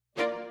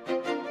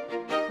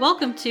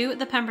Welcome to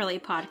the Pemberley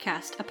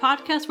Podcast, a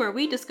podcast where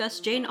we discuss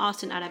Jane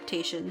Austen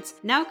adaptations,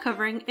 now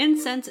covering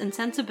Incense and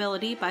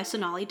Sensibility by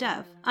Sonali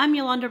Dev. I'm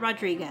Yolanda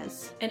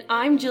Rodriguez. And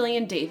I'm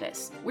Jillian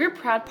Davis. We're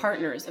proud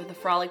partners of the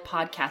Frolic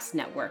Podcast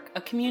Network, a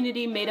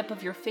community made up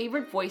of your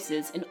favorite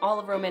voices in all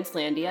of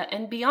Romancelandia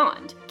and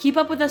beyond. Keep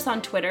up with us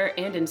on Twitter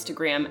and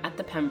Instagram at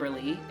The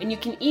Pemberley, and you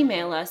can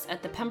email us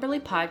at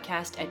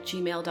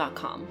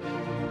thepemberleypodcast@gmail.com.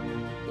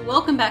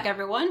 Welcome back,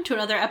 everyone, to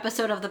another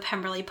episode of the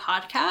Pemberley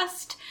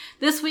Podcast.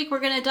 This week, we're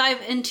going to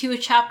dive into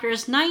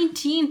chapters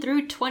 19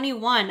 through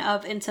 21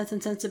 of Incense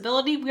and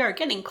Sensibility. We are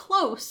getting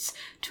close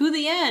to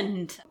the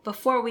end.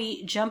 Before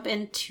we jump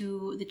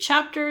into the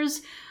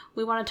chapters,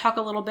 we want to talk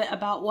a little bit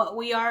about what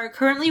we are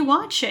currently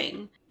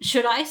watching.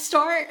 Should I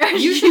start?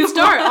 You should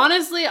start.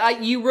 Honestly,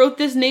 you wrote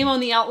this name on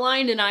the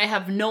outline, and I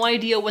have no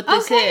idea what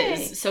this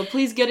is. So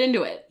please get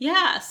into it.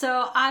 Yeah,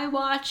 so I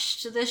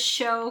watched this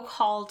show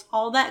called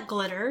All That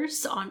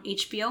Glitters on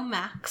HBO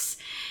Max.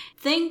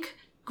 Think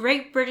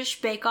Great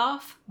British Bake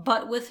Off,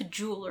 but with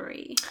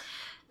jewelry.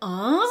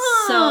 Oh.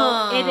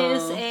 So it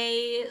is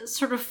a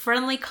sort of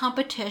friendly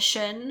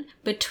competition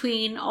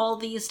between all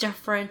these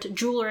different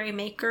jewelry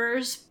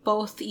makers,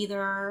 both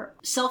either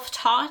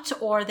self-taught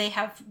or they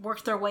have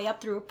worked their way up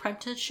through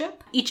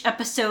apprenticeship. Each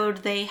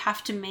episode they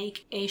have to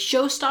make a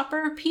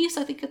showstopper piece,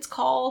 I think it's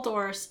called,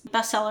 or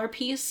bestseller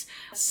piece,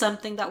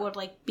 something that would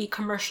be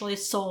commercially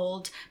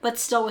sold, but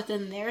still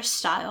within their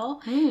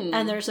style.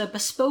 And there's a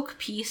bespoke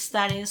piece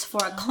that is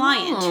for a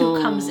client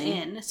who comes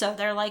in. So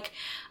they're like,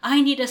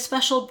 I need a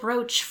special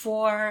brooch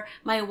for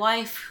my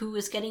wife who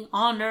is getting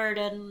honored,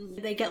 and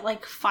they get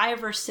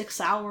 5 or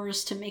 6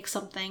 hours to make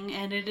something,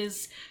 and it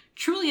is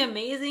truly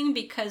amazing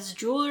because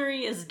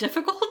jewelry is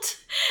difficult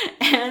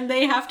and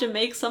they have to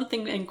make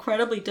something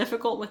incredibly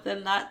difficult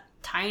within that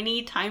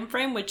tiny time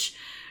frame, which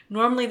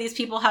normally these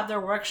people have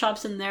their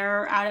workshops and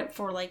they're at it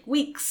for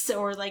weeks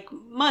or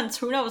months,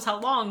 who knows how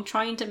long,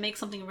 trying to make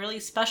something really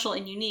special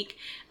and unique,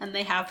 and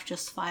they have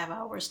just 5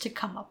 hours to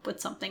come up with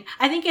something.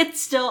 I think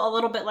it's still a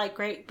little bit like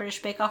Great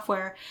British Bake Off,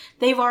 where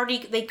they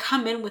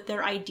come in with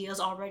their ideas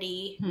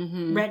already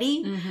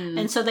ready,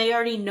 and so they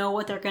already know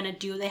what they're going to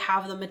do. They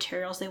have the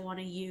materials they want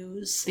to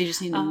use. They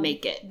just need to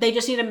make it. They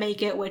just need to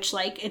make it, which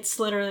it's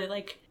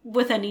literally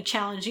with any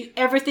challenge,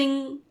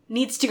 everything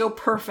needs to go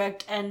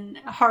perfect, and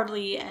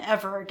hardly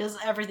ever does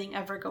everything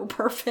ever go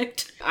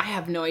perfect. I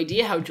have no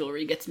idea how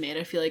jewelry gets made.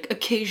 I feel like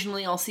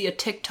occasionally I'll see a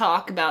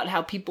TikTok about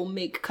how people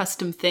make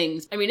custom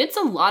things. I mean, it's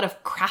a lot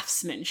of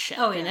craftsmanship,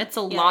 and it's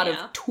a lot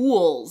of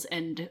tools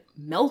and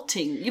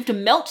melting. You have to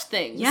melt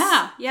things.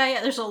 Yeah.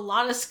 There's a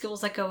lot of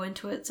skills that go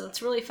into it, so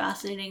it's really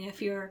fascinating.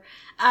 If you're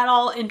at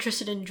all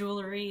interested in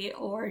jewelry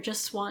or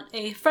just want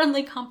a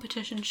friendly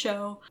competition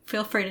show,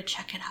 feel free to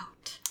check it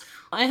out.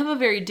 I have a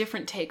very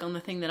different take on the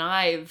thing that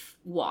I've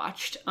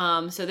watched.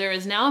 So there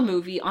is now a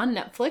movie on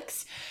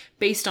Netflix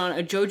based on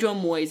a Jojo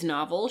Moyes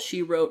novel.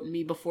 She wrote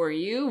Me Before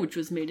You, which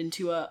was made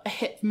into a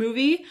hit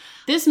movie.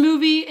 This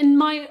movie, in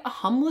my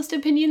humblest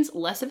opinions,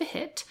 less of a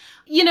hit.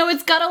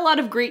 It's got a lot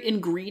of great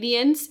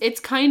ingredients. It's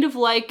kind of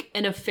like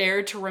An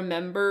Affair to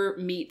Remember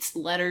meets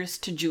Letters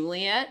to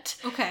Juliet.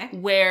 Okay.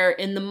 Where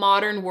in the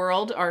modern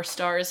world, our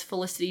star is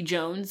Felicity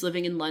Jones,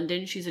 living in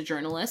London. She's a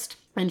journalist.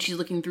 And she's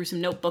looking through some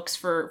notebooks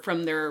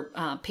from their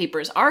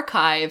paper's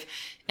archive,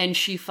 and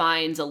she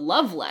finds a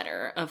love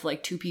letter of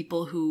two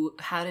people who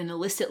had an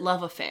illicit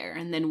love affair.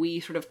 And then we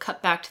sort of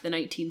cut back to the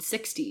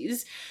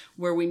 1960s,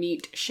 where we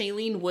meet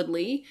Shailene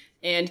Woodley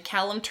and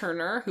Callum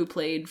Turner, who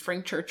played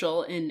Frank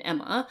Churchill in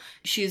Emma.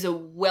 She's a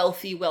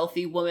wealthy,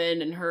 wealthy woman,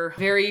 and her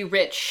very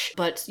rich,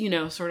 but,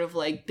 sort of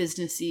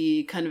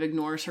businessy, kind of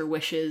ignores her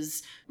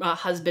wishes.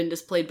 Husband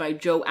is played by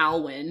Joe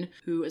Alwyn,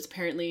 who is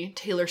apparently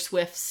Taylor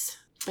Swift's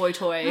boy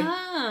toy.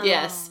 Oh.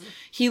 Yes.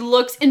 He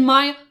looks, in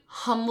my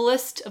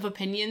humblest of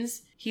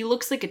opinions, he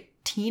looks like a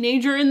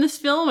teenager in this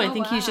film. I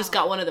think he's just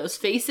got one of those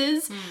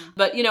faces.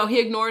 But, he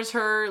ignores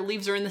her,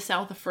 leaves her in the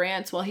south of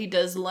France while he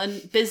does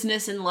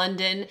business in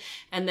London.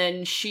 And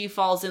then she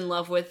falls in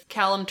love with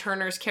Callum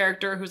Turner's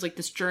character, who's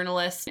this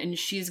journalist, and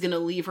she's going to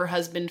leave her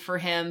husband for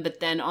him. But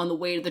then on the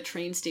way to the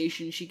train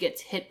station, she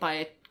gets hit by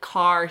a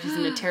car. She's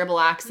in a terrible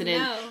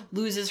accident,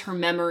 loses her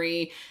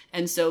memory,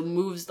 and so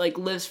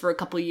lives for a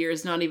couple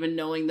years not even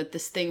knowing that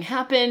this thing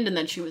happened, and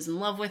then she was in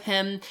love with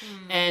him.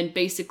 And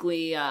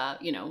basically,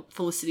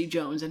 Felicity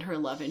Jones and her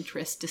love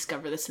interest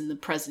discover this in the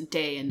present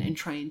day and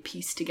try and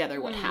piece together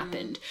what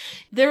happened.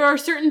 There are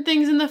certain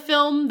things in the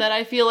film that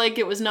I feel like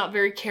it was not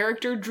very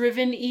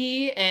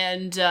character-driven-y,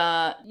 and,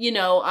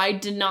 I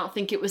did not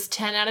think it was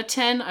 10 out of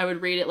 10. I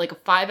would rate it a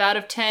 5 out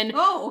of 10.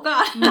 Oh,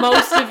 God.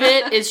 Most of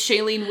it is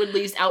Shailene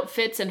Woodley's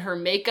outfits and her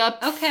makeup.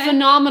 Okay.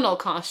 Phenomenal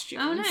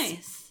costumes. Oh,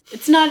 nice.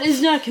 It's not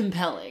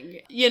compelling.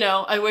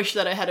 I wish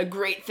that I had a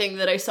great thing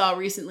that I saw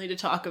recently to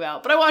talk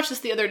about, but I watched this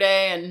the other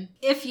day, and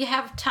if you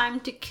have time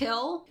to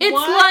kill, it's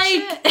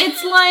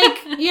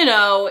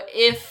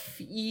if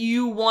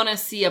you want to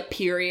see a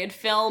period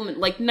film,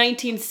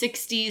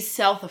 1960s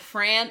south of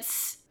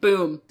France,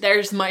 boom,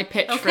 there's my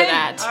pitch for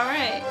that. All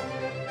right.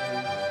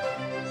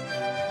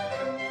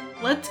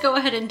 Let's go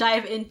ahead and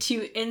dive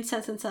into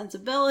Incense and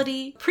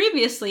Sensibility.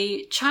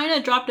 Previously,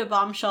 China dropped a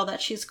bombshell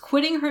that she's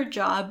quitting her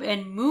job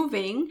and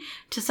moving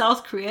to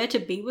South Korea to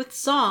be with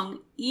Song,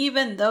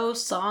 even though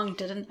Song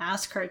didn't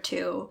ask her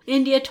to.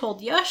 India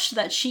told Yash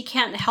that she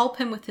can't help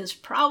him with his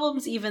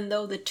problems, even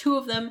though the two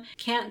of them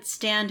can't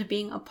stand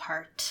being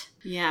apart.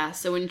 Yeah,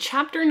 so in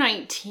chapter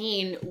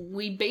 19,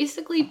 we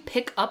basically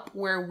pick up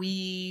where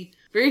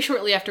very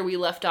shortly after we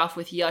left off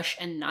with Yash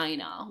and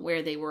Naina,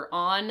 where they were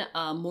on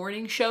a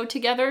morning show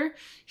together.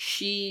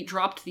 She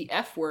dropped the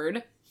F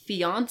word,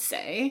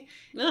 fiance.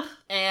 Ugh.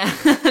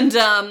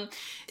 And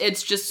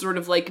it's just sort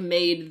of like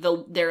made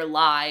their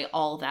lie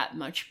all that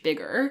much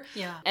bigger.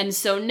 Yeah. And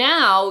so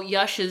now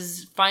Yash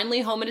is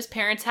finally home at his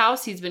parents'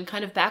 house. He's been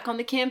kind of back on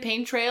the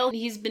campaign trail.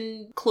 He's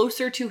been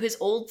closer to his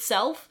old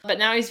self. But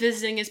now he's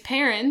visiting his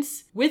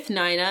parents with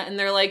Naina, and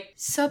they're like,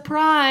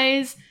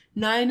 surprise!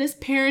 Naina's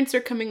parents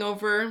are coming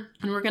over,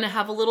 and we're gonna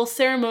have a little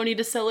ceremony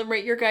to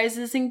celebrate your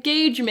guys'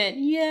 engagement.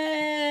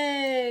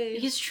 Yay!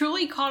 He's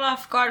truly caught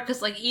off guard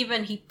because, like,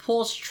 even he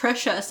pulls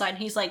Trisha aside and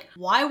he's like,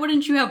 why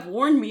wouldn't you have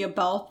warned me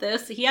about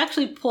this? He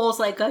actually pulls,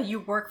 like, a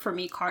you work for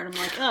me card.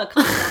 I'm like, oh,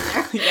 come down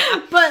there.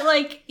 Yeah. But,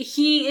 like,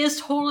 he is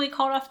totally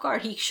caught off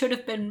guard. He should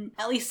have been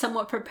at least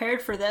somewhat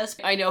prepared for this.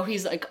 I know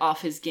he's, like,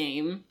 off his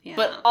game. Yeah.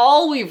 But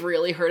all we've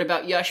really heard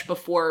about Yash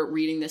before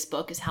reading this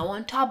book is how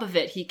on top of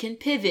it, he can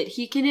pivot,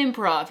 he can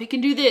improv, he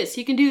can do this,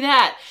 he can do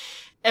that.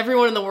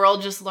 Everyone in the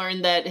world just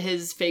learned that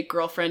his fake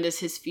girlfriend is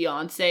his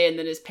fiance, and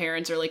then his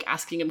parents are, like,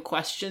 asking him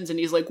questions, and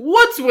he's like,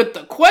 what's with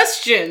the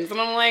questions? And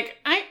I'm like,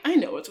 I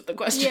know what's with the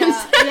questions.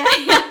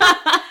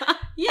 Yeah.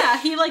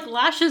 Yeah, he, like,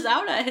 lashes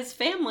out at his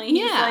family.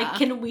 He's like,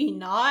 can we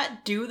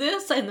not do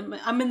this? And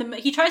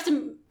he tries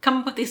to come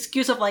up with the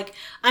excuse of, like,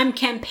 I'm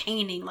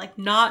campaigning, like,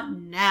 not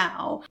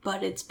now,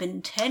 but it's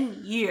been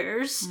 10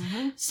 years.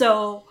 Mm-hmm.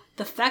 So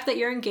the fact that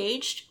you're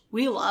engaged,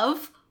 we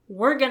love.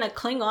 We're gonna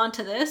cling on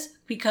to this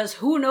because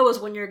who knows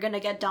when you're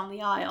gonna get down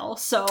the aisle.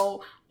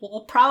 So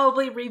we'll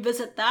probably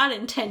revisit that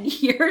in 10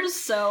 years.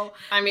 So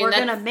we're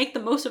gonna make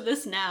the most of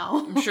this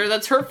now. I'm sure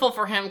that's hurtful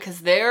for him because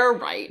they're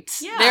right.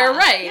 Yeah, they're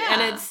right.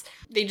 Yeah. And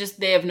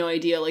they have no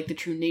idea, like, the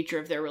true nature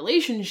of their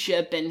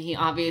relationship. And he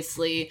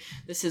obviously,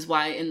 this is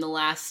why in the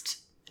last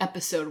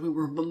episode we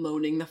were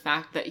bemoaning the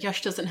fact that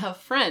Yash doesn't have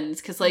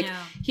friends. Because, like,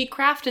 he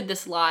crafted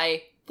this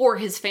lie for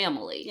his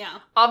family. Yeah.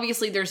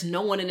 Obviously, there's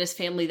no one in his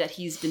family that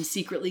he's been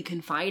secretly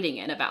confiding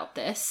in about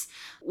this.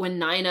 When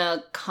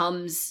Naina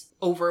comes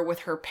over with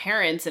her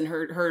parents, and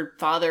her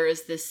father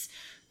is this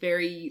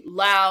very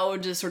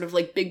loud, sort of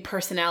like big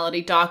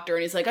personality doctor,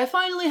 and he's like, I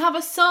finally have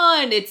a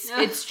son.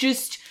 It's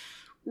just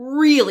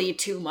really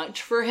too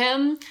much for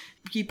him.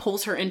 He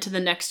pulls her into the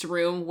next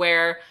room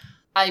where,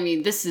 I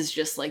mean, this is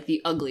just like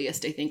the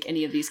ugliest I think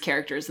any of these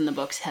characters in the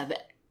books have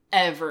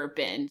ever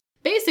been.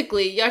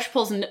 Basically, Yash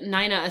pulls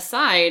Naina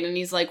aside and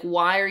he's like,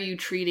 why are you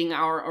treating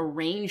our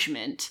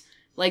arrangement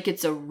like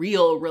it's a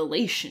real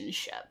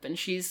relationship? And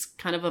she's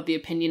kind of the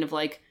opinion of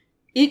like,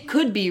 it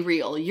could be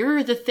real.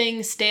 You're the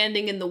thing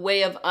standing in the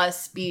way of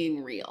us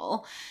being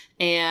real.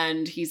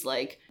 And he's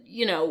like,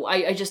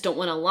 I just don't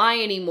want to lie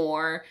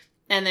anymore.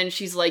 And then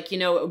she's like,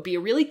 it would be a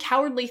really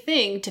cowardly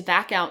thing to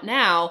back out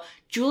now.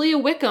 Julia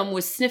Wickham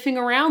was sniffing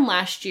around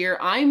last year.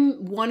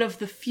 I'm one of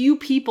the few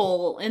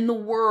people in the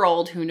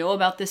world who know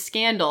about this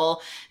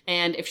scandal.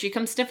 And if she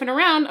comes sniffing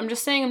around, I'm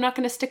just saying I'm not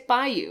going to stick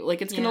by you.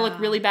 Like, it's going to look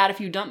really bad if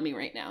you dump me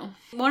right now.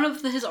 One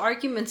of his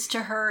arguments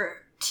to her,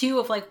 too,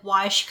 of like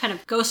why she kind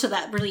of goes to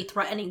that really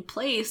threatening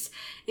place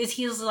is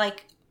he's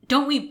like,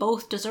 don't we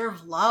both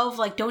deserve love?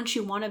 Like, don't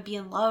you want to be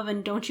in love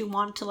and don't you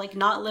want to, like,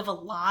 not live a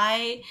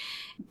lie?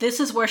 This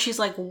is where she's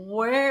like,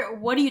 what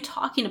are you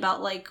talking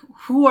about? Like,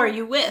 who are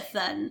you with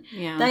then?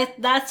 Yeah.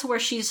 That's where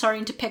she's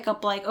starting to pick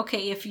up, like,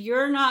 okay, if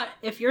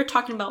you're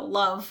talking about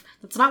love,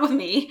 that's not with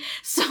me.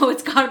 So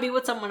it's got to be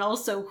with someone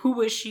else. So who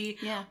is she?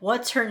 Yeah.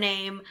 What's her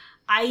name?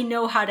 I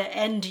know how to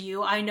end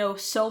you. I know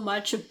so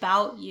much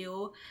about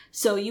you.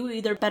 So you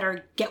either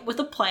better get with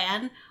a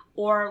plan,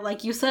 or,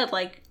 like you said,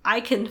 like,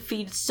 I can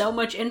feed so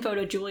much info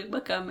to Julie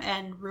Wickham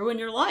and ruin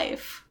your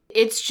life.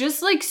 It's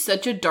just, like,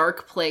 such a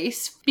dark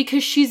place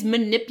because she's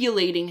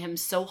manipulating him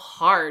so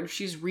hard.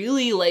 She's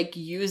really, like,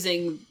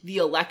 using the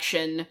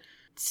election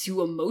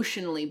to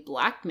emotionally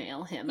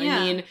blackmail him. Yeah. I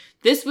mean,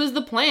 this was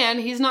the plan.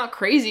 He's not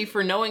crazy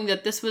for knowing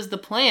that this was the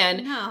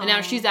plan. No. And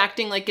now she's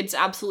acting like it's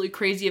absolutely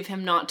crazy of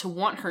him not to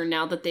want her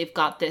now that they've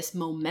got this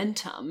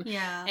momentum.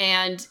 Yeah.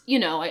 And,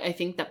 I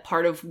think that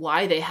part of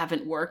why they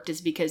haven't worked is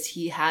because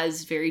he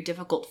has very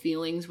difficult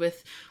feelings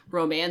with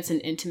romance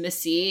and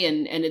intimacy,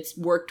 and it's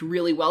worked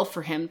really well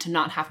for him to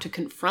not have to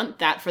confront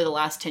that for the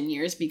last 10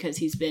 years because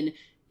he's been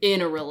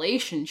in a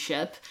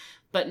relationship.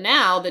 But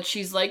now that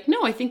she's like,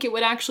 no, I think it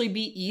would actually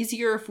be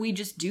easier if we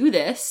just do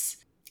this.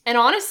 And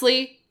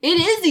honestly, it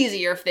is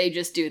easier if they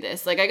just do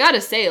this. Like, I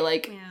gotta say,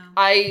 like,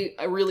 I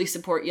really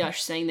support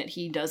Yash saying that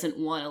he doesn't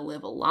want to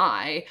live a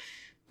lie.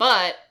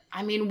 But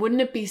I mean,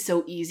 wouldn't it be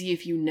so easy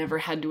if you never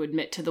had to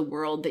admit to the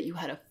world that you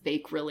had a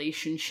fake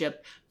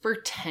relationship for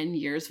 10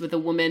 years with a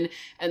woman,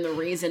 and the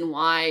reason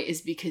why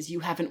is because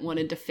you haven't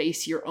wanted to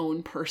face your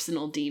own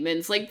personal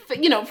demons? Like,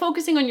 you know,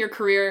 focusing on your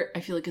career, I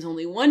feel like is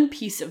only one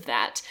piece of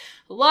that.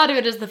 A lot of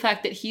it is the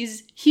fact that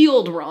he's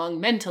healed wrong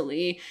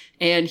mentally,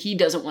 and he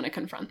doesn't want to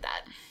confront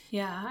that.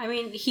 Yeah, I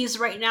mean, he's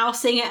right now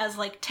saying it as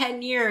like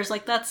 10 years,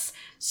 like that's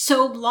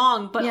so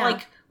long, but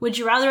like, would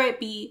you rather it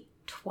be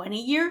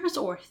 20 years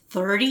or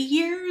 30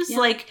 years? Yeah.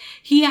 Like,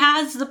 he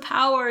has the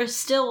power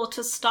still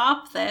to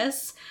stop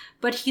this,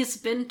 but he's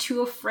been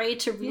too afraid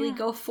to really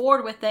go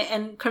forward with it.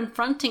 And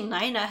confronting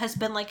Nina has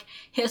been like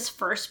his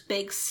first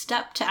big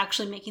step to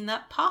actually making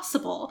that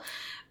possible.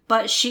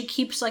 But she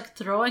keeps like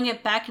throwing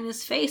it back in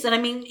his face. And I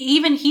mean,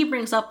 even he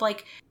brings up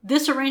like,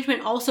 this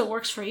arrangement also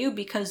works for you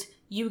because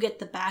you get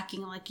the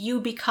backing, like you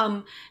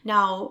become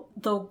now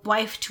the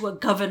wife to a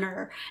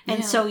governor.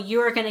 And so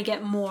you're going to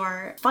get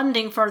more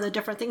funding for the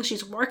different things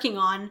she's working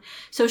on.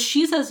 So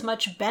she's as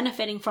much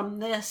benefiting from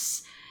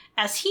this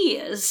as he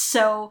is.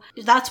 So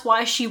that's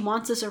why she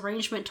wants this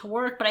arrangement to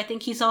work. But I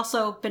think he's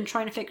also been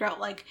trying to figure out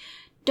like,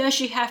 does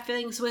she have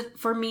feelings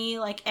for me?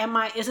 Like,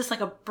 is this like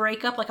a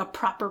breakup, like a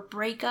proper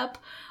breakup?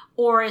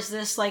 Or is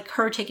this like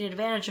her taking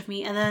advantage of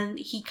me? And then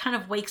he kind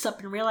of wakes up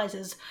and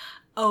realizes,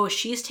 oh,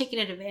 she's taking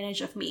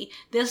advantage of me.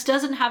 This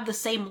doesn't have the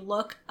same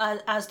look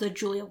as the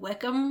Julia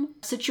Wickham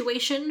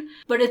situation,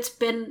 but it's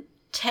been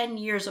 10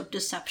 years of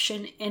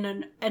deception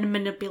and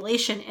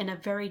manipulation in a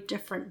very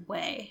different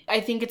way. I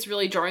think it's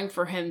really jarring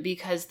for him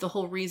because the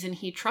whole reason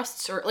he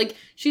trusts her, like,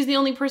 she's the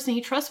only person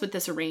he trusts with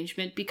this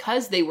arrangement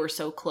because they were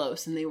so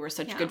close and they were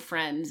such good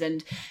friends,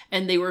 and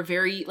they were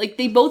very, like,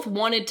 they both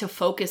wanted to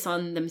focus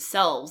on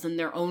themselves and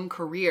their own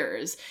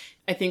careers.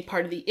 I think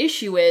part of the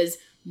issue is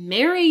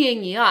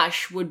marrying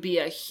Yash would be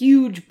a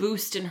huge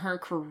boost in her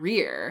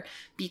career,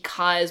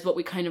 because what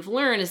we kind of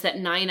learn is that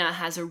Nina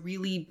has a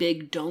really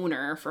big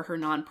donor for her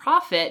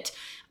nonprofit.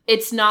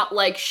 It's not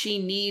like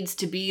she needs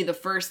to be the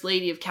first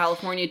lady of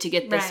California to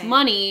get this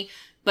money,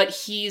 but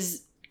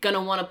he's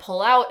gonna want to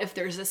pull out if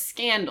there's a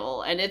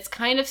scandal. And it's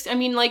kind of, I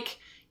mean, like,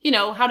 you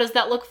know, how does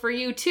that look for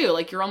you too?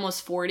 Like, you're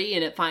almost 40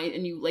 and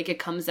it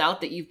comes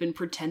out that you've been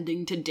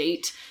pretending to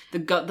date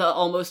the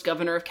almost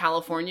governor of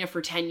California for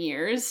 10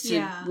 years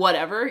to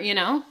whatever, you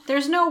know?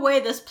 There's no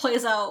way this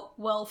plays out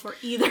well for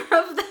either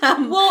of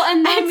them. Well,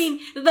 and I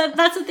mean,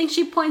 that's the thing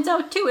she points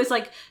out too, is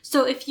like,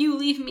 so if you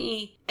leave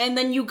me and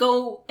then you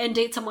go and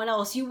date someone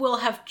else, you will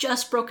have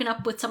just broken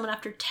up with someone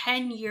after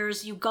 10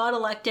 years, you got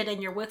elected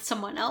and you're with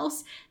someone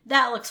else.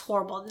 That looks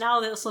horrible. Now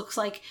this looks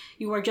like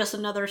you are just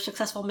another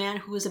successful man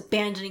who is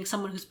abandoning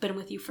someone who's been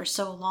with you for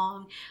so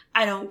long.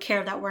 I don't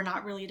care that we're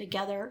not really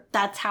together.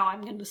 That's how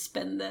I'm going to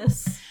spin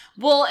this.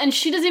 Well, and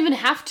she doesn't even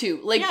have to.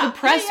 Like, the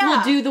press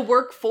will do the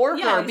work for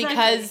her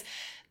because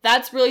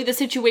that's really the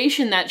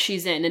situation that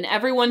she's in. And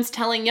everyone's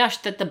telling Yash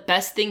that the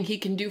best thing he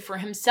can do for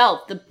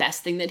himself, the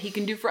best thing that he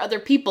can do for other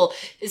people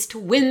is to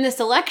win this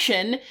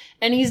election.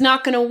 And he's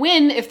not going to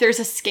win if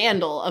there's a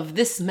scandal of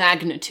this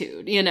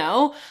magnitude, you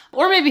know?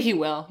 Or maybe he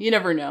will. You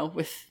never know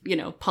with, you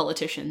know,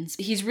 politicians.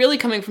 He's really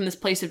coming from this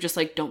place of just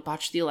like, don't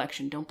botch the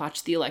election. Don't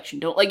botch the election.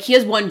 Don't, like, he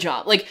has one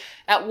job. Like,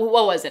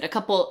 what was it? A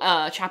couple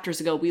chapters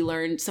ago, we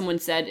learned, someone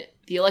said,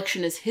 the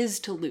election is his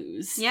to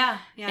lose.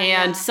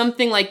 And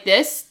something like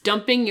this,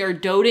 dumping your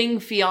doting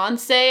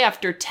fiance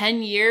after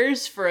 10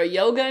 years for a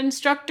yoga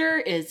instructor,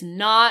 is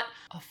not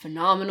a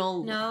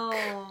phenomenal look.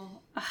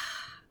 No.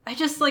 I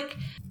just, like,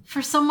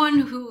 for someone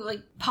who,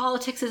 like,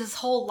 politics is his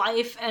whole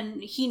life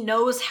and he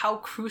knows how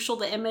crucial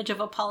the image of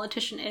a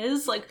politician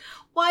is, like,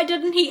 why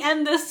didn't he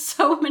end this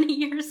so many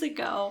years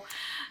ago?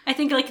 I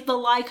think, like, the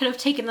lie could have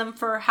taken them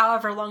for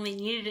however long they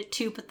needed it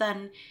to, but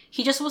then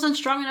he just wasn't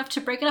strong enough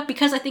to break it up,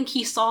 because I think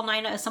he saw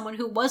Nina as someone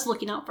who was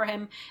looking out for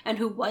him and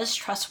who was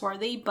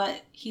trustworthy,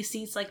 but he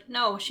sees, like,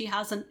 no, she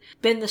hasn't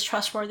been this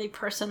trustworthy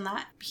person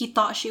that he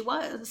thought she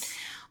was.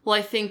 Well,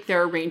 I think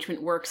their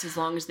arrangement works as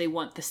long as they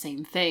want the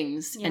same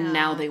things, and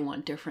now they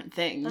want different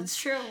things. That's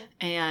true.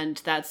 And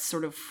that's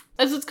sort of,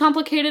 as it's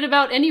complicated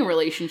about any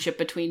relationship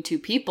between two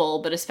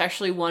people, but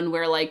especially one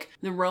where, like,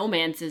 the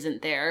romance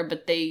isn't there,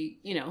 but they,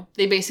 you know,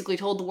 they basically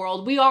told the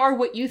world, we are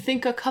what you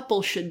think a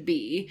couple should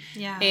be.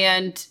 Yeah.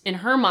 And in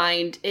her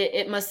mind,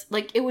 it must,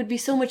 like, it would be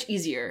so much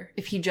easier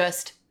if he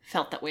just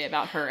felt that way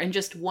about her and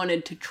just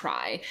wanted to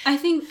try. I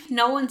think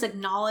no one's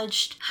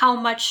acknowledged how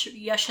much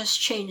Yash has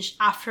changed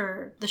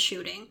after the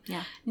shooting.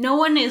 Yeah. No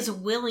one is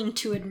willing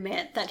to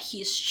admit that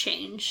he's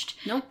changed.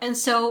 Nope. And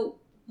so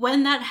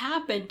when that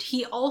happened,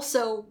 he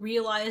also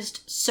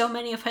realized so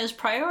many of his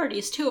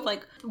priorities too, of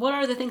like, what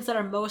are the things that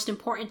are most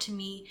important to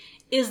me?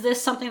 Is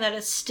this something that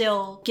is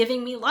still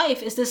giving me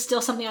life? Is this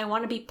still something I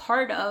want to be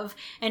part of?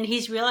 And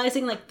he's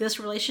realizing, like,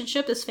 this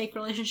relationship, this fake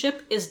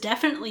relationship, is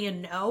definitely a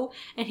no,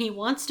 and he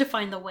wants to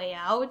find the way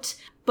out.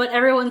 But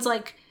everyone's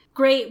like,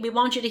 great, we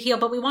want you to heal,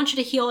 but we want you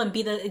to heal and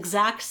be the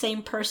exact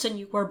same person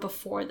you were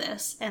before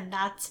this. And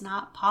that's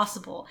not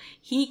possible.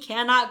 He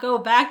cannot go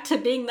back to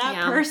being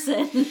that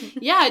person.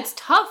 Yeah, it's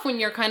tough when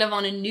you're kind of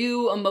on a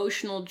new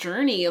emotional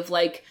journey of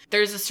like,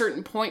 there's a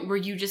certain point where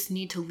you just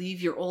need to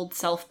leave your old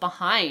self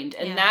behind.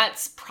 And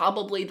that's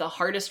probably the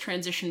hardest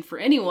transition for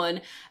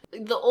anyone.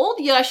 The old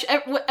Yash,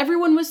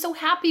 everyone was so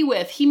happy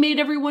with. He made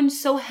everyone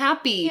so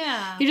happy.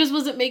 Yeah. He just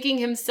wasn't making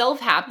himself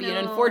happy. No.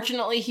 And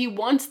unfortunately, he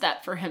wants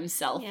that for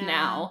himself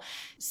now.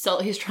 So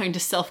he's trying to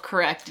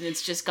self-correct, and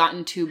it's just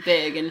gotten too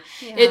big. And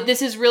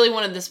this is really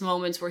one of those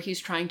moments where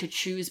he's trying to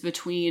choose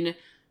between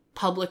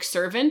public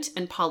servant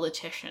and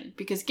politician,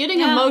 because getting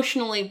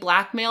emotionally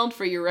blackmailed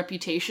for your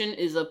reputation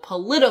is a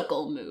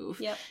political move.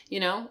 Yep.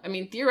 You know, I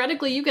mean,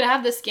 theoretically, you could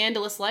have this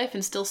scandalous life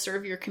and still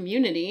serve your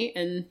community,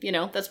 and, you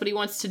know, that's what he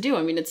wants to do.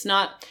 I mean, it's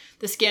not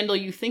the scandal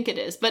you think it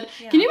is. But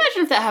can you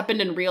imagine if that happened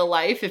in real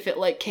life, if it,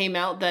 like, came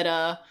out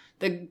that,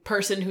 the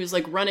person who's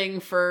like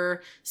running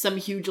for some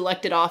huge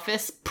elected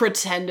office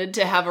pretended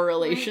to have a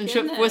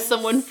relationship with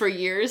someone for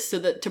years so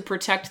that to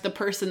protect the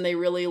person they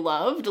really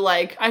loved?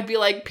 Like, I'd be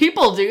like,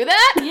 people do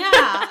that?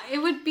 Yeah,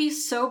 it would be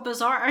so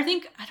bizarre.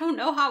 I don't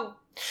know how,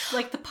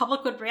 like, the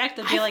public would react.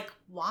 They'd be like,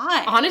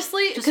 why?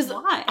 Honestly, because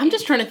I'm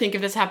just trying to think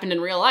if this happened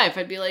in real life.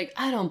 I'd be like,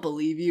 I don't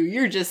believe you.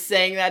 You're just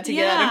saying that to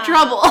get out of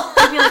trouble.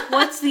 I'd be like,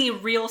 what's the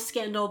real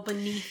scandal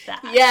beneath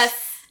that?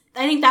 Yes.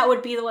 I think that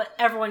would be what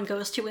everyone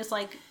goes to, is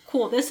like,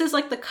 cool, this is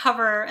like the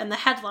cover and the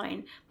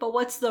headline, but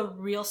what's the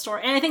real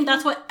story? And I think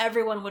that's what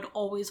everyone would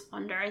always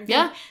wonder.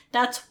 And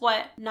that's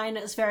what Nina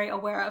is very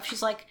aware of.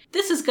 She's like,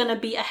 this is going to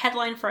be a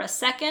headline for a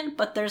second,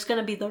 but there's going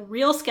to be the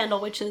real scandal,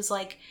 which is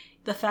like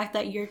the fact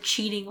that you're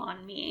cheating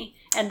on me.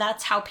 And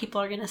that's how people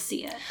are going to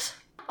see it.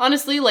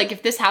 Honestly, like,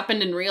 if this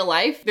happened in real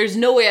life, there's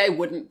no way I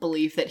wouldn't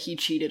believe that he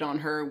cheated on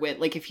her with,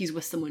 like, if he's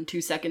with someone 2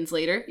 seconds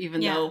later,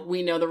 even though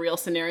we know the real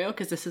scenario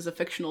because this is a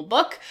fictional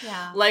book.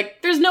 Yeah.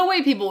 Like, there's no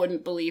way people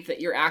wouldn't believe that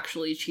you're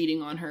actually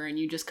cheating on her and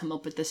you just come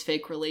up with this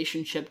fake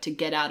relationship to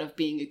get out of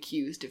being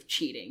accused of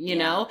cheating, you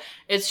know?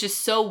 It's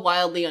just so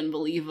wildly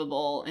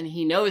unbelievable, and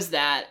he knows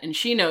that, and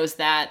she knows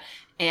that.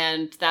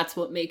 And that's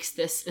what makes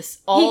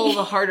this all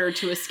the harder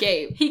to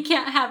escape. He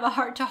can't have a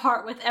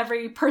heart-to-heart with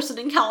every person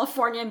in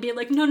California and be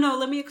like, no,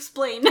 let me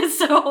explain.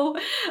 So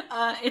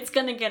it's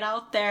going to get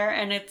out there,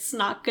 and it's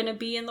not going to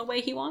be in the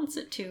way he wants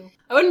it to.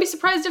 I wouldn't be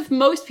surprised if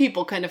most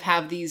people kind of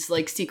have these,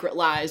 like, secret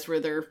lives where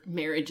their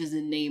marriage is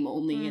in name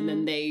only, and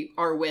then they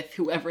are with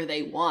whoever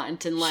they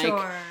want. And, like,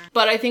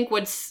 but I think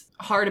what's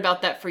hard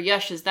about that for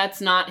Yash is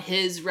that's not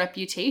his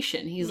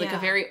reputation. He's like a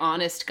very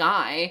honest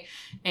guy,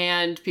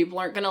 and people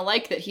aren't gonna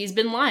like that he's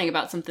been lying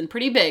about something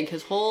pretty big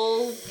his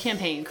whole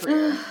campaign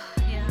career.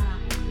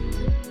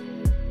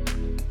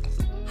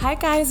 Hi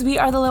guys, we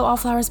are the Little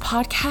Wallflowers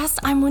podcast.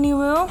 I'm Winnie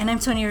Woo. And I'm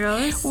Tony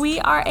Rose. We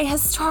are a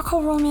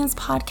historical romance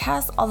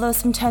podcast, although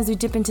sometimes we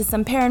dip into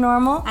some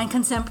paranormal. And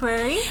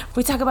contemporary.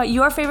 We talk about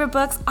your favorite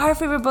books, our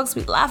favorite books,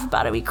 we laugh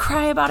about it, we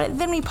cry about it,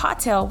 then we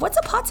pottail. What's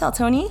a pottail,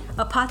 Tony?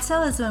 A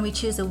pottail is when we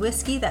choose a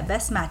whiskey that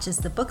best matches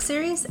the book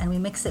series, and we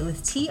mix it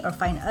with tea or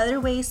find other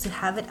ways to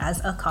have it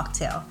as a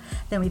cocktail.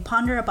 Then we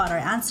ponder about our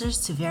answers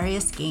to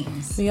various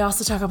games. We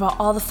also talk about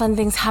all the fun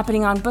things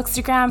happening on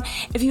Bookstagram.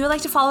 If you would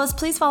like to follow us,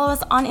 please follow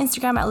us on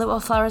Instagram at Little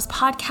Wallflowers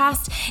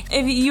Podcast.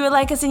 If you would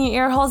like us in your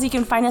ear holes, you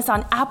can find us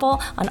on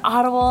Apple, on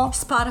Audible,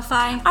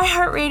 Spotify,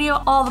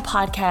 iHeartRadio, all the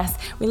podcasts.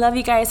 We love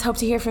you guys. Hope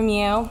to hear from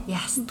you.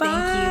 Yes, Bye.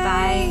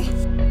 Thank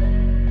you. Bye.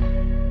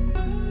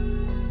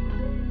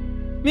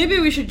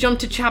 Maybe we should jump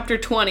to chapter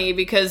 20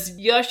 because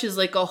Yash is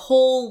like a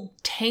whole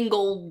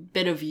tangled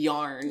bit of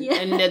yarn. Yeah.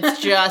 And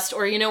it's just,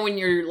 or you know when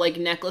your like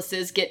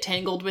necklaces get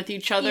tangled with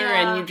each other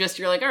and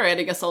you're like, all right,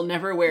 I guess I'll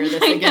never wear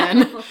this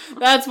again.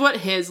 That's what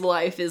his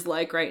life is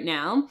like right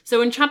now.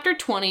 So in chapter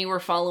 20, we're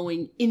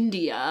following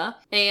India,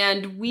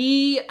 and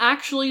we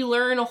actually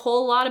learn a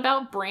whole lot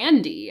about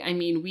Brandy. I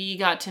mean, we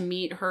got to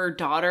meet her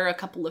daughter a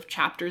couple of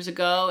chapters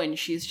ago, and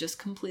she's just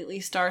completely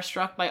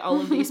starstruck by all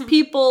of these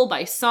people,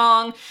 by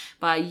Song,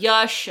 by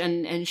Yash,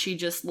 and she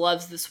just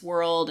loves this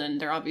world, and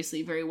they're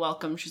obviously very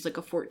welcome. She's like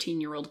a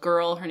 14-year-old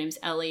girl. Her name's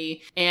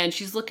Ellie, and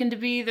she's looking to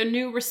be the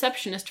new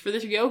receptionist for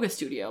this yoga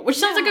studio, which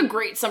sounds like a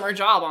great summer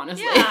job,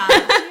 honestly.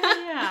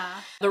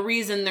 Yeah. The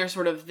reason they're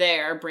sort of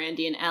there,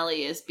 Brandy and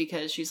Ellie, is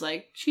because she's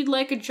like, she'd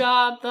like a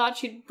job,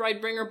 thought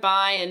I'd bring her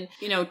by, and,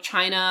 you know,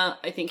 China,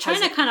 I think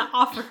China kind of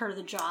offered her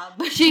the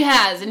job. She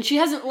has, and she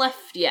hasn't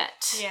left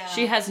yet. Yeah.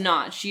 She has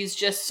not. She's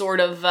just sort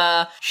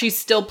of, she's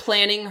still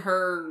planning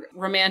her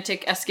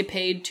romantic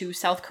escapade to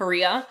South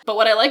Korea. But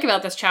what I like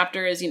about this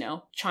chapter is, you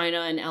know,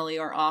 China and Ellie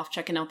are off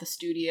checking out the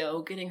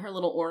studio, getting her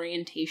little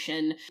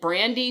orientation.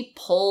 Brandy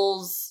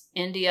pulls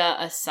India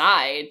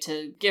aside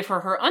to give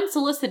her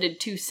unsolicited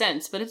 2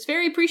 cents, but it's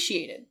very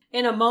appreciated.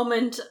 In a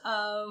moment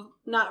of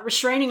not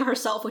restraining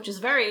herself, which is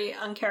very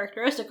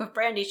uncharacteristic of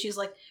Brandy, she's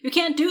like, you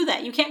can't do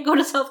that. You can't go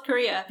to South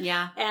Korea.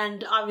 Yeah.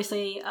 And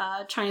obviously,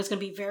 China's going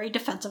to be very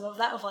defensive of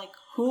that, of like,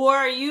 who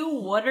are you?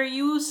 What are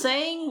you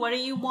saying? What do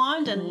you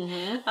want?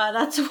 And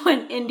that's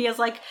when India's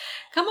like,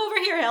 come over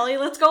here, Ellie.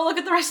 Let's go look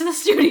at the rest of the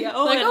studio.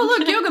 Like, and, oh,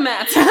 look, yoga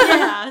mats.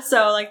 Yeah.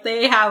 So, like,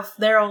 they have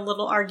their own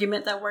little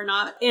argument that we're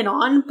not in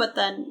on. But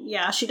then,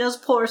 yeah, she does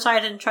pull her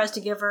aside and tries to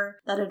give her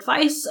that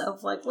advice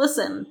of, like,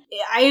 listen,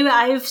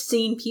 I've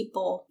seen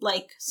people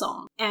like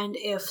Song. And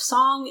if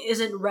Song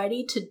isn't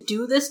ready to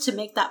do this, to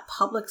make that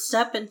public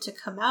step and to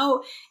come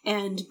out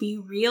and be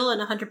real and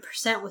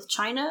 100% with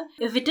China,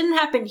 if it didn't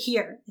happen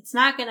here, it's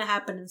not going to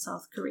happen in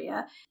South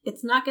Korea.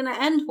 It's not going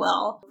to end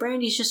well.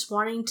 Brandy's just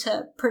wanting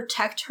to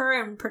protect her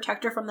and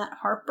protect her from that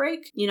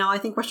heartbreak. You know, I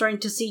think we're starting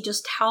to see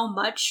just how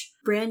much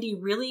Brandy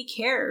really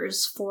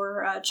cares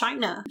for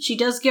China. She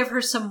does give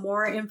her some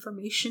more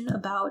information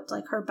about,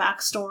 like, her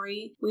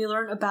backstory. We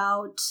learn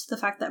about the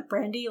fact that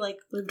Brandy, like,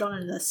 lived on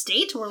an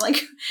estate, or, like,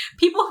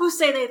 people who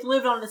say they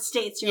lived on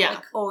estates, you're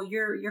like, oh,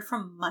 you're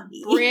from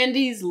money.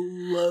 Brandy's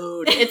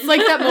loaded. It's like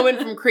that moment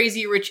from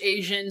Crazy Rich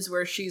Asians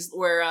where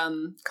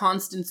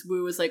Constance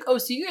Wu is like, oh,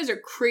 so you guys are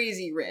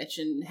crazy rich,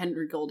 and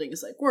Henry Golding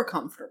is like, we're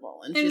comfortable.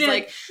 And she's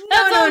like,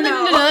 no,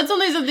 that's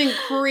only something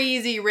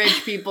crazy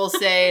rich people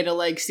say to,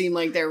 like, seem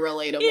like they're relatable,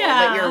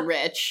 but you're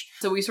rich.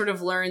 So we sort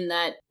of learn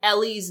that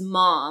Ellie's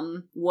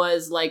mom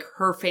was, like,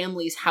 her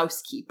family's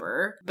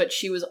housekeeper, but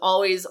she was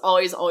always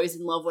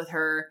in love with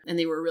her, and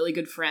they were really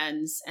good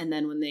friends. And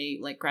then when they,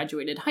 like,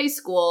 graduated high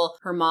school,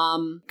 her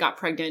mom got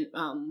pregnant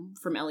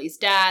from Ellie's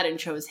dad and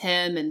chose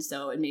him, and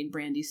so it made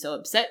Brandy so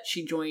upset.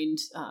 She joined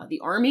the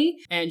army,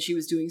 and she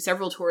was doing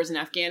several tours in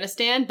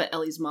Afghanistan, but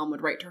Ellie's mom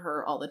would write to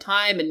her all the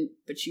time,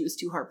 but she was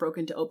too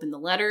heartbroken to open the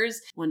letters.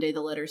 One day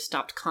the letters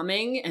stopped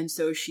coming, and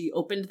so she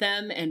opened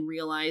them and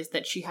realized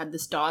that she had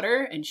this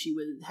daughter, and she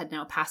had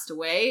now passed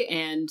away,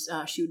 and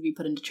she would be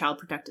put into Child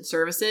Protective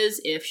Services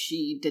if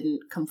she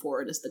didn't come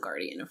forward as the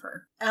guardian of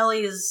her.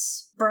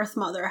 Ellie's birth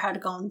mother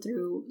had gone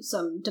through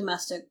some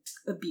domestic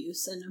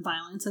abuse and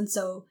violence, and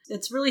so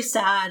it's really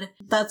sad.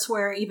 That's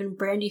where even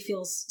Brandy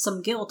feels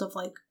some guilt of,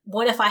 like,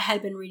 what if I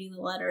had been reading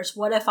the letters?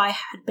 What if I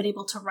had been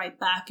able to write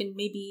back and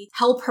maybe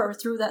help her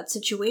through that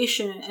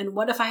situation? And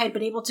what if I had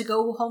been able to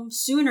go home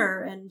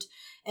sooner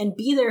and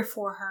be there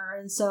for her?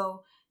 And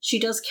so she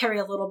does carry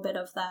a little bit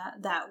of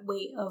that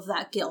weight of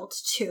that guilt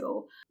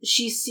too.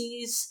 She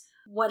sees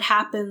what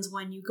happens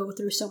when you go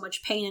through so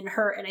much pain and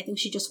hurt, and I think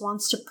she just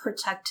wants to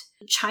protect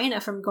China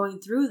from going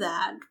through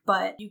that.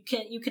 But you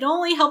can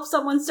only help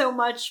someone so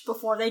much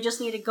before they just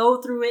need to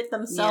go through it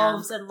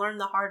themselves and learn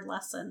the hard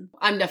lesson.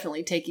 I'm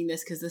definitely taking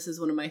this because this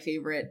is one of my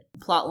favorite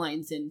plot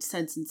lines in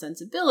Sense and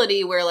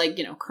Sensibility, where, like,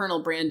 you know,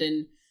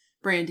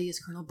 Brandy is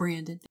Colonel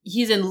Brandon.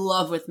 He's in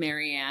love with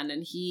Marianne,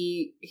 and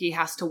he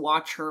has to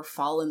watch her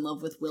fall in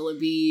love with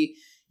Willoughby.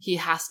 He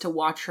has to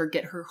watch her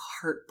get her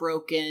heart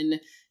broken.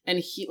 And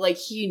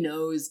he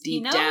knows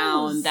deep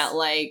down that,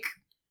 like,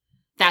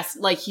 that's,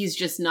 like, he's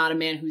just not a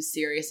man who's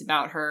serious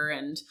about her.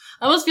 And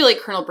I almost feel like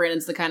Colonel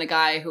Brandon's the kind of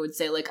guy who would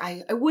say, like,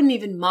 I wouldn't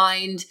even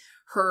mind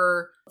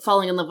her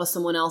falling in love with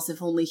someone else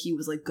if only he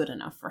was, like, good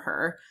enough for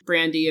her.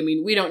 Brandy, I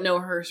mean, we don't know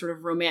her sort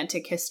of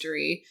romantic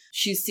history.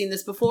 She's seen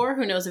this before.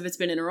 Who knows if it's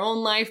been in her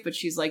own life, but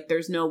she's like,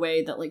 there's no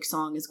way that, like,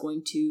 Song is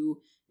going to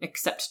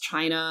accept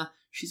China.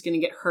 She's going to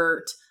get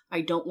hurt. I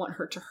don't want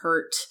her to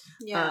hurt.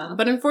 Yeah.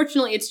 But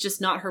unfortunately, it's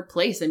just not her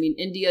place. I mean,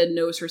 India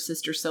knows her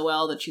sister so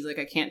well that she's like,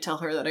 I can't tell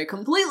her that I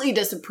completely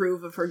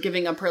disapprove of her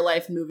giving up her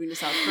life and moving to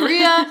South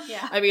Korea.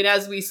 Yeah. I mean,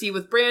 as we see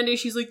with Brandy,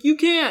 she's like, you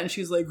can't.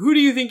 She's like, who do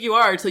you think you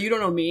are? So you don't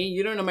know me.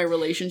 You don't know my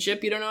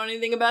relationship. You don't know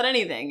anything about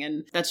anything.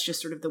 And that's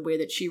just sort of the way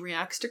that she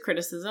reacts to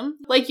criticism.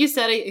 Like you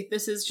said,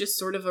 this is just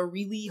sort of a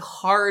really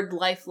hard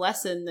life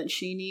lesson that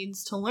she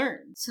needs to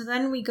learn. So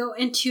then we go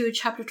into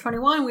chapter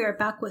 21. We are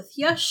back with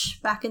Yash,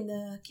 back in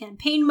the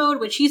campaign mode,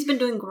 which he's been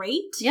doing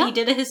great. Yeah. He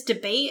did his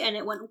debate and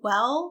it went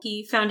well.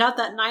 He found out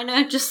that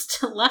Nina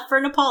just left for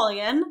Nepal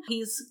again.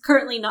 He's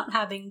currently not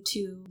having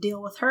to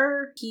deal with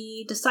her.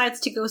 He decides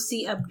to go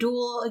see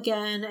Abdul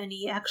again, and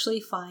he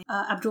actually finds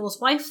Abdul's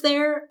wife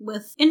there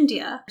with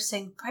India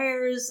saying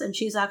prayers, and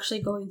she's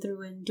actually going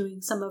through and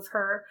doing some of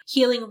her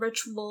healing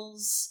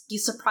rituals.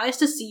 He's surprised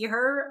to see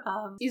her.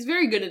 He's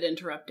very good at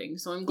interrupting,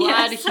 so I'm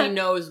glad he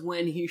knows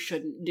when he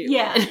shouldn't do it.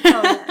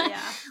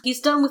 Yeah. He's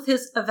done with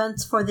his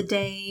events for the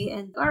day,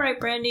 and all right,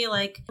 Brandy,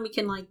 like, we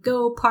can, like,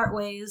 go part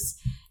ways.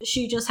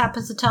 She just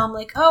happens to tell him,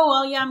 like, oh,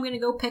 well, yeah, I'm gonna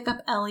go pick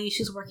up Ellie.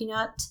 She's working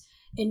at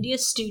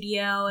India's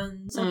studio,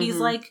 and so he's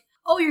like,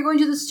 oh, you're going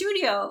to the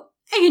studio?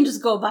 I can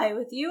just go by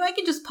with you. I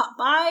can just pop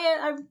by.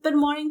 I've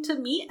been wanting to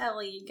meet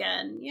Ellie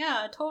again.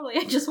 Yeah, totally.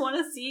 I just want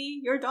to see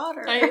your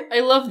daughter. I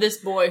love this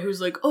boy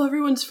who's like, oh,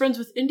 everyone's friends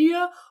with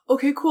India?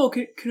 Okay, cool.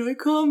 Can I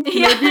come?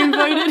 Can I be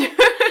invited?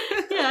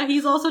 Yeah, Yeah,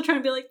 he's also trying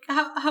to be like,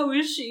 how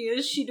is she?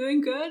 Is she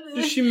doing good?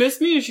 Does she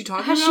miss me? Is she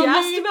talking Has about me?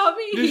 Has she asked about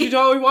me? Does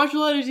she watch a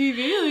lot of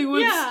TV?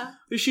 Like,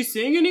 is she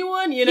seeing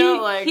anyone? You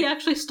know, he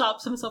actually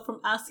stops himself from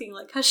asking,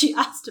 like, has she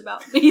asked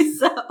about me?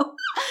 So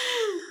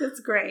it's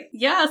great.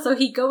 Yeah, so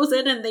he goes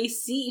in and they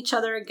see each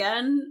other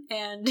again,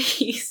 and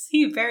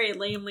he very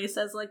lamely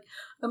says, like,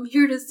 I'm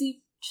here to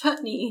see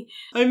Chutney.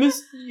 I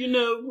miss,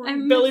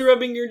 belly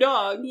rubbing your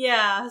dog.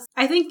 Yeah.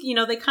 I think,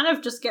 they kind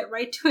of just get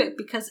right to it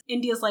because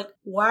India's like,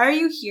 why are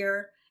you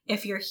here?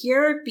 If you're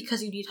here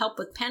because you need help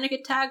with panic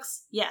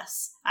attacks,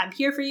 yes, I'm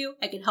here for you.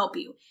 I can help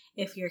you.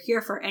 If you're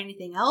here for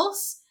anything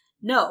else,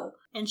 no.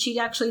 And she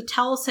actually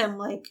tells him,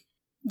 like,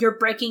 you're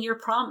breaking your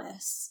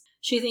promise.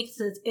 She thinks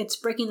that it's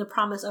breaking the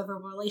promise of a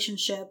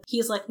relationship.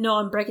 He's like, no,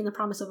 I'm breaking the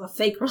promise of a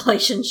fake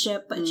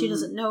relationship, but she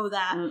doesn't know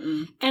that.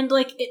 Mm-mm. And,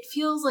 like, it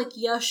feels like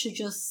Yash should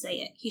just say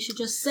it. He should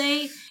just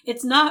say,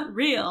 it's not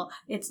real.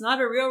 It's not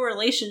a real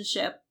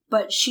relationship.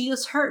 But she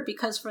is hurt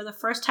because for the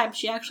first time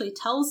she actually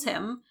tells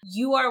him,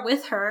 you are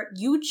with her.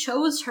 You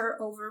chose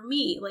her over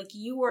me. Like,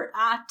 you were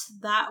at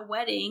that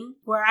wedding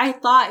where I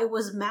thought it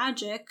was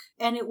magic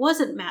and it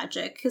wasn't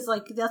magic. Because,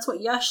 like, that's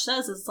what Yash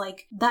says is,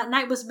 like, that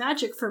night was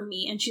magic for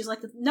me. And she's like,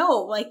 no,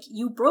 like,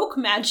 you broke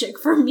magic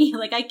for me.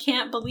 Like, I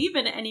can't believe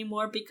in it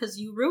anymore because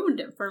you ruined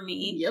it for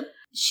me. Yep.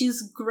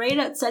 She's great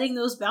at setting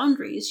those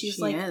boundaries. She's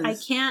like, I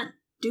can't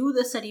do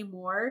this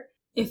anymore.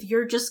 If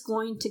you're just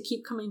going to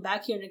keep coming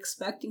back here and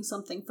expecting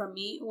something from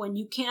me when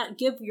you can't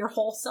give your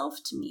whole self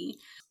to me.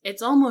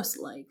 It's almost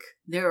like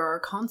there are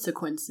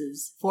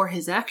consequences for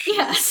his actions.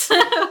 Yes.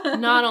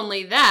 Not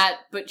only that,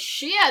 but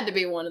she had to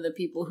be one of the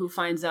people who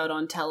finds out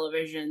on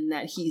television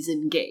that he's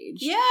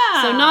engaged.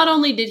 Yeah. So not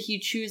only did he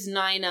choose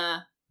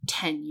Naina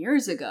 10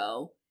 years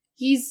ago,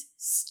 he's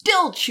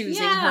still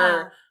choosing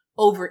her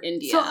over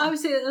India. So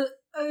obviously,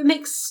 it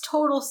makes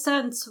total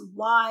sense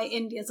why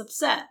India's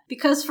upset.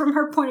 Because from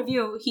her point of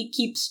view, he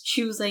keeps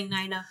choosing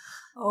Naina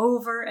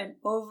over and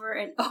over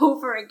and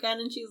over again.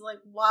 And she's like,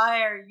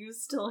 why are you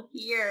still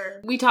here?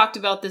 We talked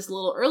about this a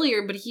little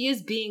earlier, but he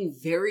is being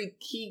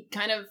he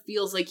kind of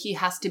feels like he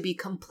has to be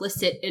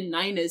complicit in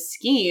Naina's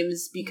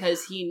schemes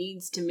because he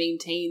needs to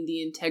maintain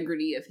the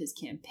integrity of his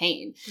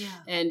campaign. Yeah.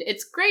 And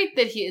it's great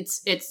that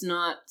it's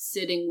not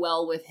sitting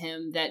well with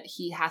him that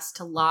he has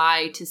to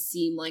lie to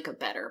seem like a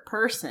better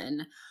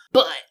person.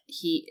 But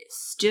he is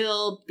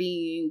still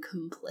being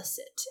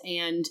complicit.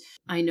 And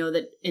I know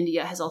that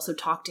India has also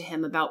talked to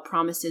him about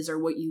promises are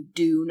what you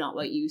do, not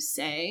what you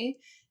say.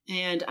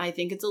 And I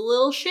think it's a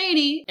little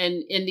shady.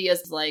 And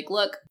India's like,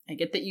 look, I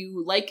get that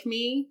you like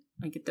me.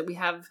 I get that we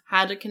have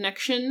had a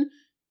connection.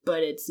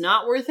 But it's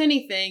not worth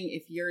anything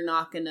if you're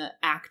not going to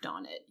act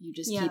on it. You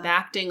just keep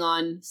acting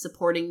on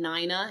supporting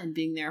Naina and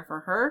being there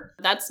for her.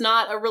 That's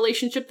not a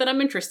relationship that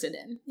I'm interested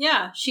in.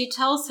 Yeah, she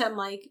tells him,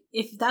 like,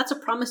 if that's a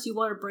promise you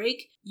want to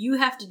break, you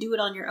have to do it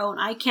on your own.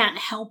 I can't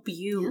help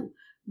you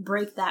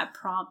break that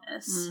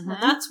promise. Mm-hmm.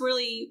 And that's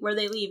really where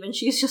they leave. And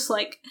she's just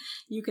like,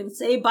 you can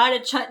say bye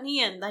to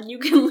Chutney and then you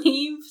can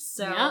leave.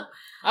 So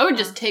I would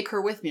just take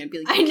her with me. I'd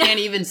be like, you can't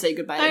even say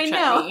goodbye to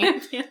Chutney. I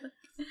know.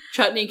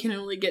 Chutney can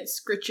only get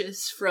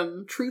scritches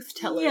from truth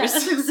tellers.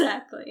 Yes,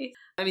 exactly.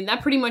 I mean,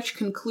 that pretty much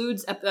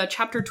concludes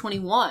chapter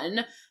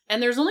 21,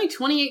 and there's only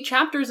 28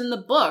 chapters in the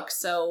book,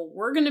 so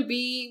we're going to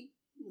be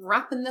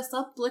wrapping this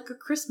up like a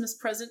Christmas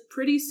present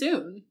pretty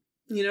soon.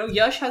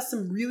 Yash has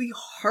some really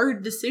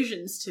hard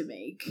decisions to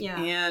make,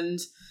 and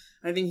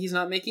I think he's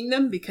not making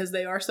them because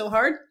they are so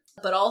hard,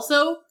 but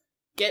also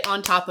get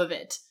on top of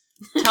it.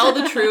 Tell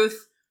the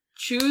truth.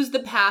 Choose the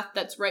path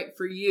that's right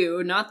for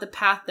you, not the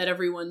path that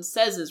everyone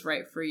says is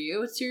right for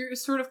you. It's your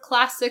sort of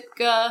classic,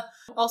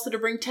 also to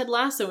bring Ted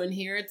Lasso in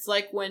here, it's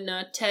like when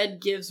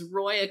Ted gives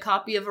Roy a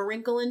copy of A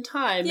Wrinkle in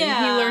Time,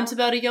 and he learns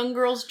about a young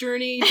girl's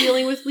journey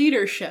dealing with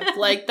leadership.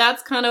 Like,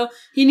 that's kind of,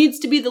 he needs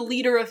to be the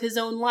leader of his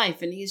own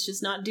life, and he's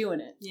just not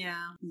doing it.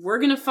 Yeah. We're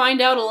gonna find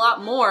out a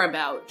lot more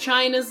about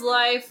China's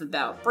life,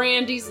 about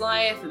Brandy's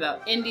life,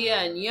 about India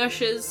and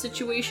Yash's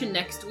situation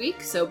next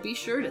week, so be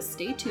sure to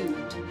stay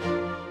tuned.